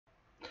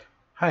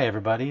Hi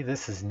everybody,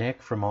 this is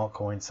Nick from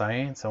Altcoin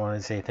Science. I want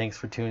to say thanks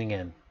for tuning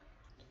in.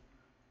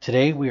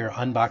 Today we are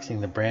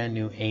unboxing the brand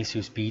new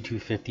ASUS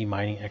B250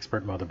 Mining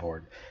Expert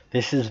motherboard.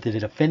 This is the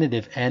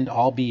definitive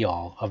end-all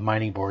be-all of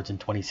mining boards in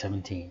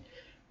 2017.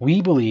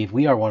 We believe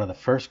we are one of the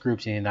first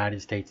groups in the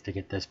United States to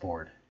get this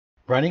board.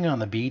 Running on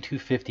the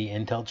B250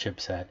 Intel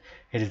chipset,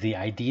 it is the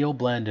ideal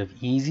blend of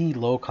easy,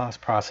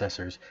 low-cost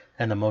processors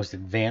and the most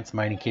advanced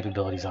mining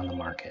capabilities on the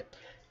market.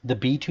 The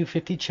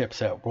B250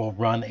 chipset will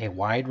run a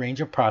wide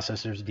range of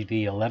processors via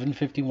the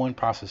 1151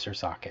 processor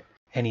socket.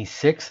 Any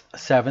 6th,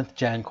 7th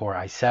Gen Core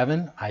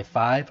i7,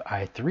 i5,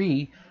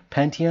 i3,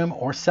 Pentium,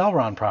 or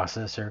Celeron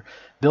processor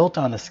built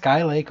on the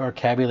Skylake or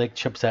Kaby Lake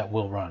chipset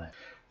will run it.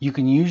 You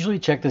can usually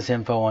check this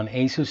info on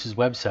ASUS's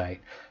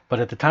website,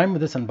 but at the time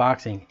of this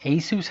unboxing,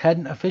 ASUS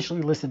hadn't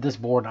officially listed this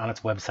board on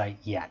its website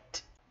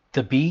yet.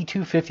 The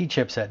B250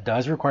 chipset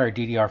does require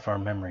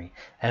DDR4 memory,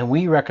 and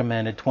we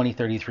recommended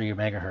 2033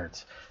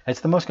 MHz. It's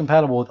the most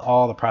compatible with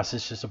all the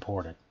processors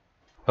supported.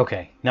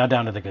 Okay, now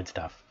down to the good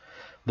stuff.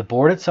 The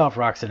board itself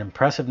rocks an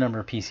impressive number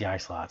of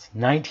PCI slots,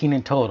 19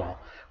 in total,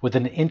 with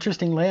an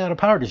interesting layout of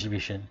power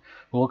distribution.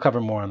 We'll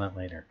cover more on that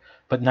later.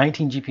 But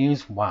 19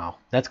 GPUs, wow,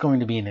 that's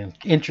going to be an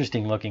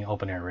interesting looking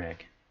open-air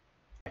rig.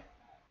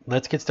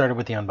 Let's get started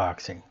with the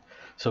unboxing.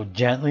 So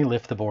gently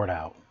lift the board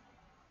out.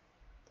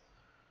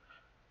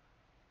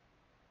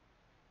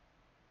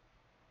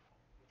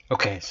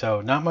 Okay,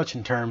 so not much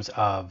in terms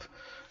of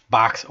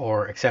box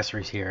or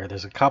accessories here.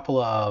 There's a couple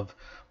of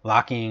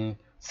locking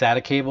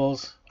SATA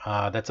cables.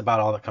 That's about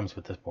all that comes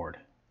with this board.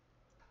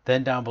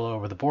 Then down below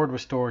where the board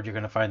was stored, you're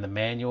going to find the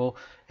manual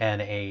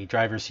and a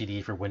driver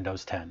CD for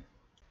Windows 10.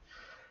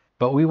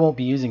 But we won't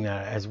be using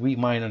that as we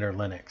mine under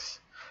Linux.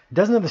 It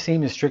doesn't have the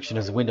same restriction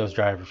as the Windows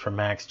drivers for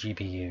Max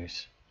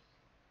GPUs.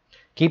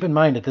 Keep in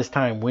mind at this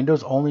time,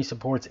 Windows only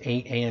supports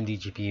 8 AMD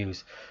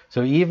GPUs.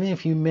 So even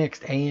if you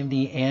mixed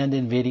AMD and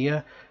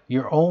NVIDIA,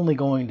 you're only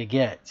going to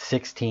get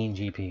 16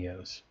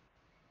 GPUs.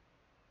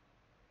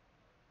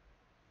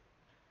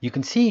 You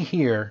can see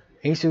here,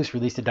 ASUS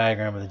released a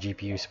diagram of the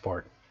GPU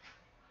support.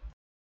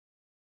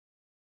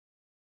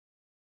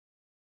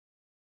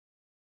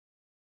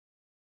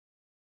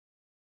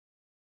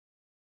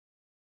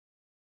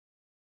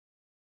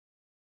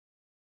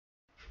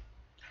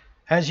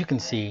 As you can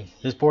see,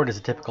 this board is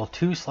a typical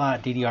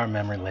 2-slot DDR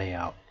memory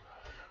layout.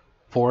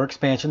 4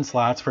 expansion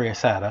slots for your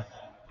SATA,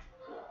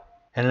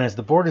 and as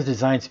the board is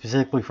designed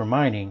specifically for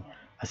mining,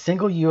 a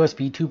single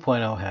USB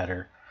 2.0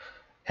 header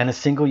and a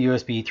single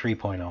USB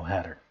 3.0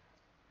 header.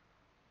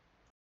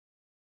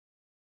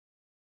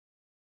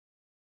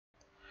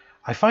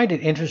 I find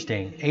it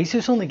interesting,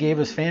 ASUS only gave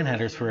us fan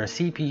headers for a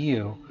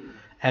CPU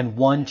and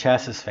one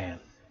chassis fan.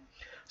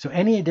 So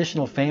any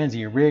additional fans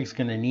your rig's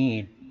going to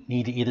need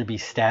to either be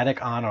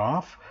static on or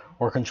off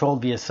or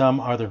controlled via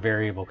some other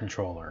variable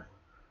controller.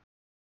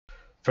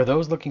 For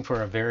those looking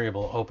for a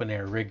variable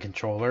open-air rig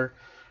controller,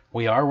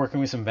 we are working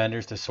with some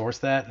vendors to source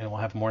that, and we'll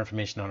have more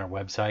information on our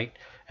website,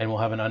 and we'll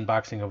have an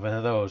unboxing of one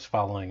of those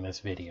following this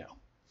video.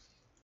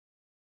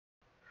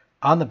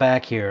 On the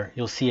back here,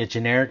 you'll see a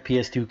generic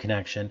PS2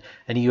 connection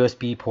and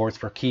USB ports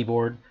for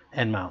keyboard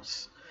and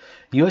mouse.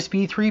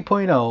 USB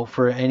 3.0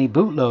 for any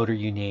bootloader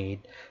you need,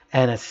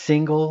 and a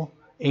single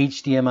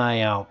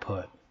HDMI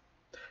output.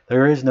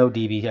 There is no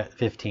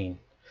DB15.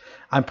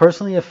 I'm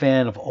personally a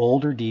fan of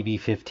older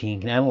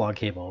DB15 analog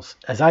cables,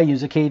 as I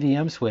use a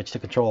KVM switch to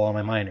control all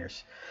my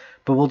miners.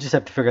 But we'll just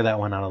have to figure that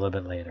one out a little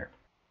bit later.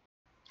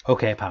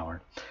 Okay,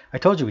 power. I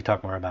told you we'd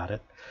talk more about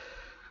it.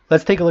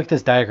 Let's take a look at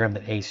this diagram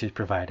that ASUS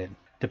provided.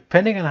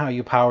 Depending on how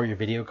you power your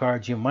video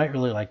cards, you might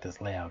really like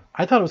this layout.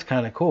 I thought it was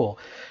kind of cool.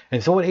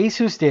 And so what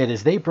ASUS did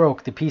is they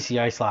broke the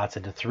PCI slots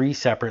into 3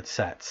 separate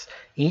sets.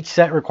 Each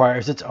set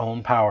requires its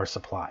own power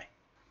supply.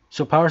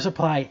 So power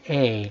supply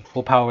A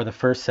will power the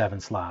first 7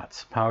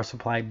 slots. Power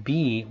supply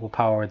B will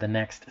power the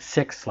next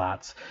 6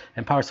 slots.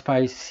 And power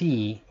supply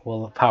C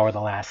will power the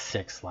last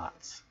 6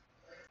 slots.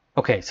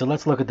 Okay, so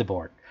let's look at the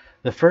board.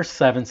 The first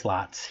 7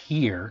 slots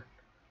here,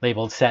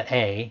 labeled set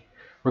A,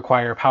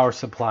 require power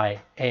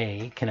supply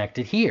A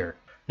connected here.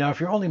 Now if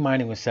you're only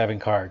mining with 7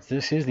 cards,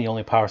 this is the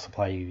only power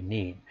supply you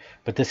need,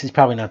 but this is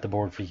probably not the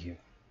board for you.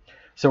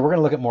 So we're going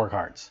to look at more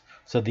cards.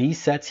 So these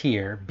sets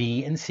here,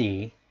 B and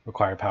C,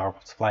 require power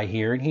supply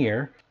here and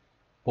here,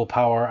 will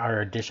power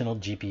our additional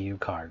GPU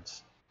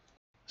cards.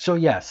 So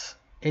yes,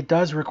 it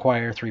does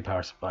require 3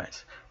 power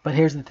supplies, but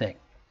here's the thing.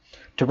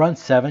 To run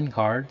 7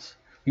 cards,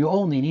 you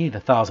only need a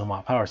 1000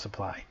 watt power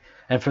supply,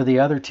 and for the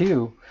other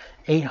 2,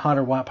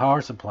 800 watt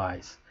power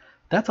supplies.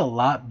 That's a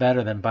lot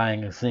better than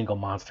buying a single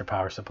monster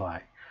power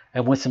supply.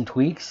 And with some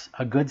tweaks,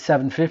 a good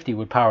 750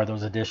 would power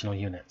those additional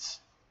units.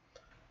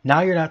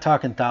 Now you're not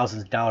talking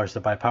thousands of dollars to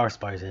buy power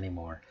supplies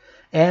anymore.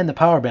 And the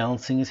power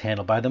balancing is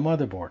handled by the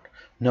motherboard.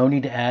 No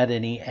need to add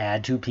any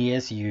add to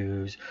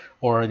PSUs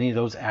or any of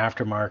those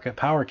aftermarket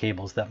power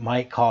cables that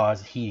might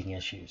cause heating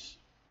issues.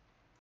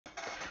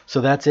 So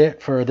that's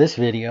it for this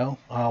video.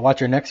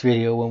 Watch our next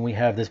video when we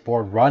have this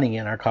board running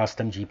in our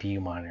custom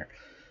GPU monitor.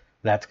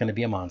 That's going to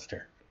be a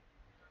monster.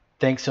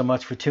 Thanks so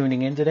much for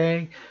tuning in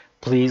today.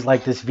 Please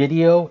like this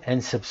video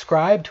and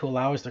subscribe to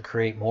allow us to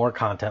create more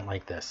content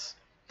like this.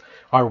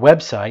 Our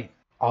website,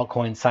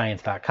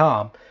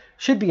 altcoinscience.com,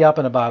 should be up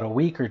in about a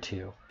week or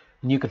two,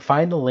 and you can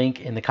find the link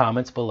in the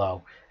comments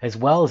below, as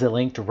well as a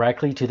link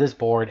directly to this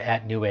board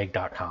at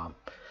newegg.com.